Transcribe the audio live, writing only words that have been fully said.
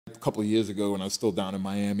couple of years ago when I was still down in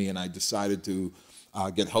Miami, and I decided to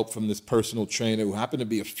get help from this personal trainer who happened to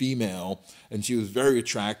be a female, and she was very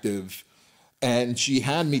attractive. And she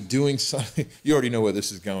had me doing something. You already know where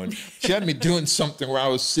this is going. She had me doing something where I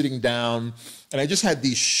was sitting down, and I just had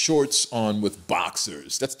these shorts on with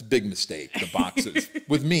boxers. That's the big mistake, the boxers,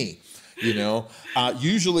 with me. You know,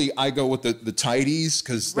 usually I go with the tighties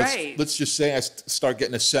because let's just say I start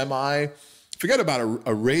getting a semi. Forget about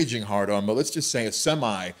a raging hard on, but let's just say a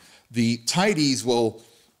semi. The tighties will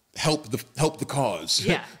help the cause.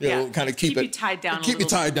 Yeah, you know, kind of keep you tied down. Keep you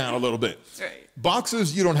tied down a little bit. Right.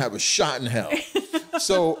 Boxers, you don't have a shot in hell.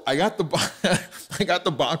 So I got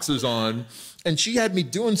the boxers on, and she had me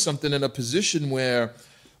doing something in a position where,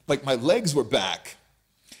 like, my legs were back,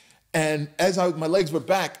 and as my legs were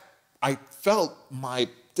back, I felt my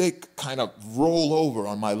dick kind of roll over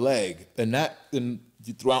on my leg, and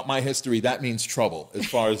throughout my history, that means trouble as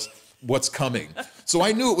far as what's coming. So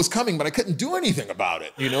I knew it was coming, but I couldn't do anything about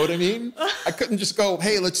it. You know what I mean? I couldn't just go,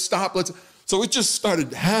 hey, let's stop. So it just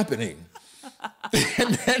started happening.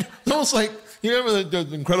 And then almost like, you remember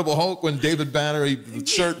the Incredible Hulk when David Banner, the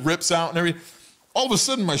shirt rips out and everything? All of a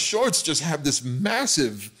sudden, my shorts just have this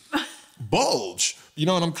massive bulge, you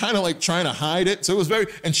know, and I'm kind of like trying to hide it. So it was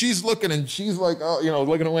and she's looking and she's like, oh, you know,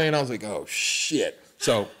 looking away. And I was like, oh, shit.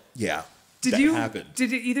 So, yeah. Did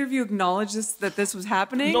either of you acknowledge that this was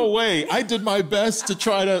happening? No way. I did my best to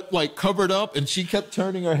try to like cover it up, and she kept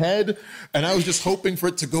turning her head, and I was just hoping for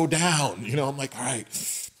it to go down. You know, I'm like, all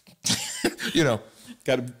right, you know,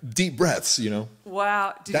 got deep breaths, you know.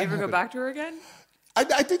 Wow. Did you ever go back to her again?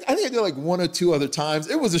 I think I did like one or two other times.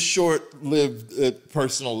 It was a short-lived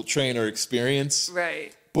personal trainer experience.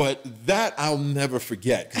 Right. But that I'll never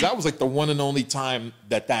forget, because that was like the one and only time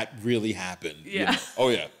that really happened. Yeah. You know? Oh,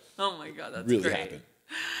 yeah. Oh my God, that's really great.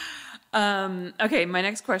 Happened. Okay, my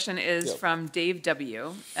next question is from Dave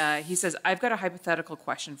W. He says, I've got a hypothetical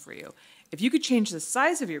question for you. If you could change the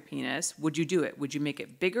size of your penis, would you do it? Would you make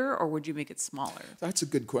it bigger or would you make it smaller? That's a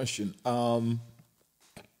good question.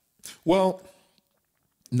 Well,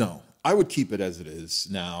 no, I would keep it as it is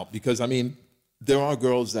now, because, I mean, there are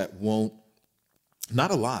girls that won't,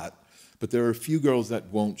 not a lot, but there are a few girls that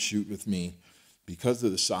won't shoot with me because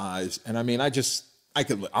of the size. And I mean,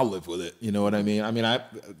 I'll live with it. You know what I mean? I mean,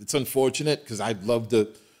 it's unfortunate because I'd love to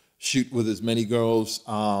shoot with as many girls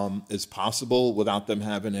as possible without them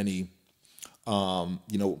having any,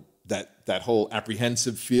 you know, that whole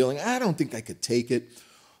apprehensive feeling. I don't think I could take it.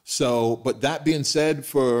 So, but that being said,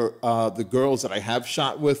 for the girls that I have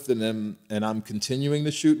shot with and I'm continuing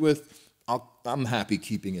to shoot with, I'm happy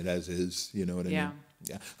keeping it as is. You know what I mean?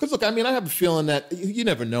 Yeah. Because look, I mean, I have a feeling that you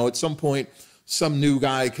never know. At some point, some new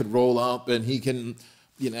guy could roll up and he can,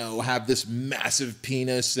 you know, have this massive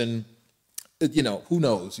penis, and, you know, who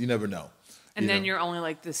knows? You never know. And then you're only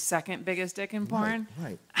like the second biggest dick in porn?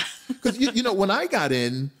 Right. Because, you know, when I got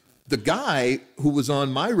in, the guy who was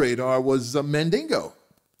on my radar was Mandingo.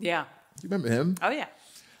 Yeah. You remember him? Oh, yeah.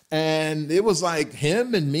 And it was like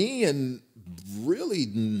him and me and really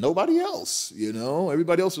nobody else, you know?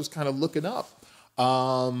 Everybody else was kind of looking up.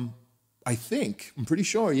 I think, I'm pretty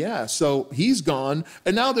sure, yeah. So he's gone,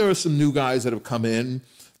 and now there are some new guys that have come in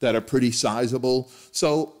that are pretty sizable.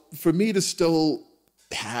 So for me to still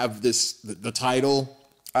have the title,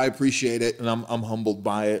 I appreciate it, and I'm humbled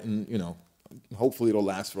by it, and, you know, hopefully it'll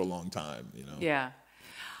last for a long time, you know. Yeah.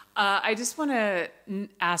 I just want to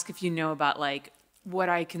ask if you know about, like, what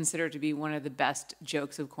I consider to be one of the best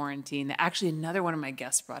jokes of quarantine that actually another one of my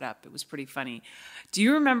guests brought up. It was pretty funny. Do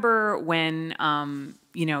you remember when,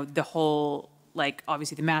 you know, the whole, like,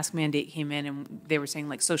 obviously the mask mandate came in and they were saying,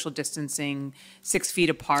 like, social distancing 6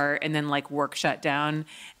 feet apart and then, like, work shut down.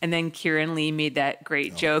 And then Kieran Lee made that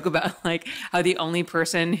great joke about, like, how the only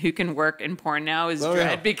person who can work in porn now is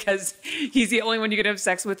Dredd because he's the only one you could have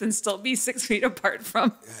sex with and still be 6 feet apart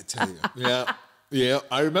from. Yeah, I tell you. Yeah. Yeah,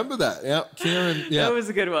 I remember that. Yeah, Kieran. Yeah, that was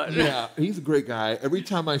a good one. Yeah, he's a great guy. Every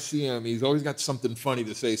time I see him, he's always got something funny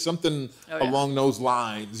to say, something along those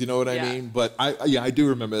lines. You know what I mean? But I do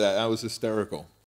remember that. That was hysterical.